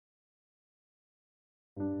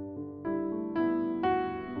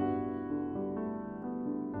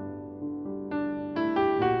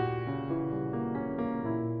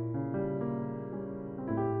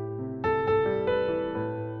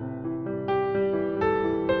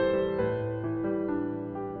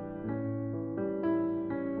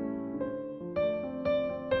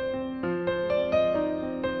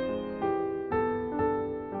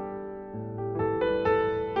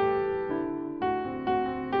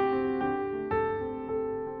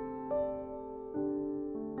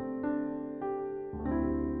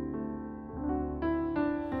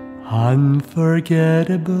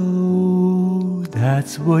Unforgettable,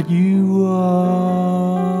 that's what you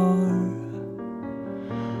are.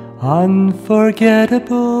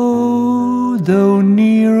 Unforgettable, though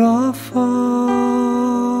near or far.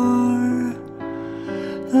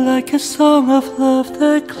 Like a song of love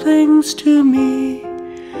that clings to me.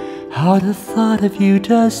 How the thought of you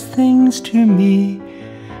does things to me.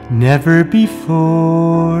 Never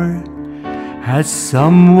before has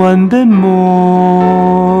someone been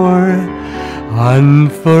more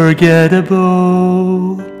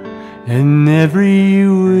unforgettable in every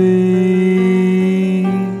way.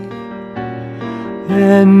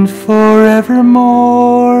 And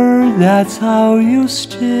forevermore, that's how you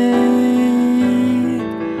stay.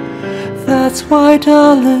 That's why,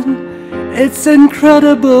 darling, it's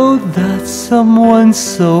incredible that someone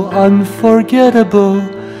so unforgettable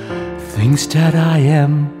thinks that I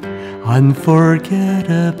am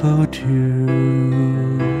unforgettable too.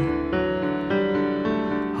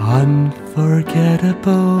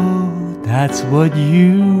 Unforgettable, that's what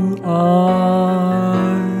you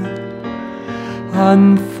are.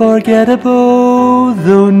 Unforgettable,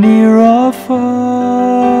 though near or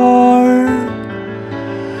far.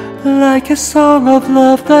 Like a song of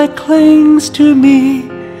love that clings to me.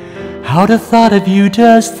 How the thought of you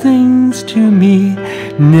does things to me.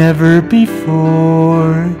 Never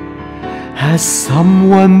before has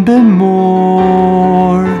someone been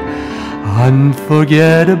more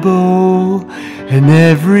unforgettable in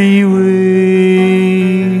every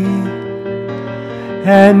way.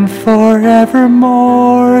 And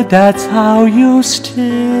forevermore, that's how you stay.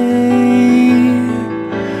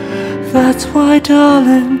 That's why,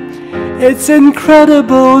 darling, it's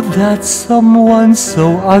incredible that someone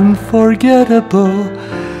so unforgettable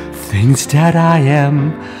thinks that I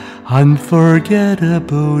am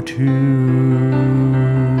unforgettable too.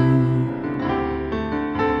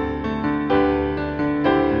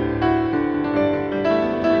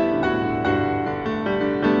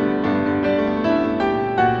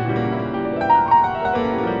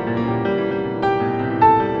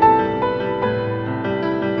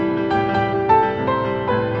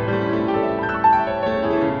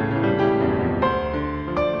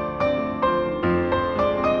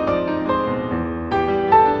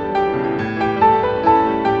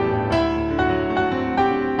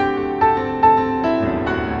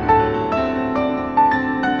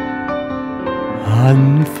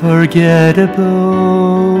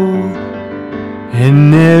 Unforgettable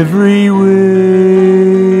in every way,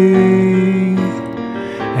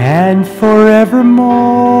 and forevermore,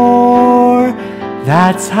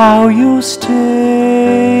 that's how you stay.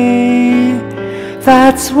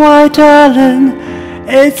 That's why, darling,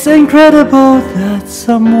 it's incredible that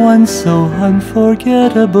someone so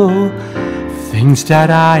unforgettable thinks that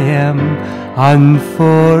I am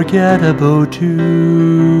unforgettable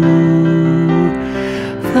too.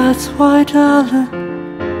 That's why, darling,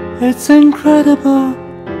 it's incredible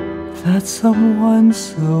that someone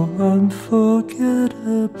so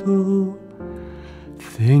unforgettable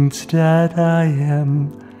thinks that I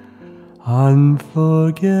am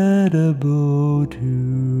unforgettable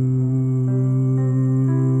too.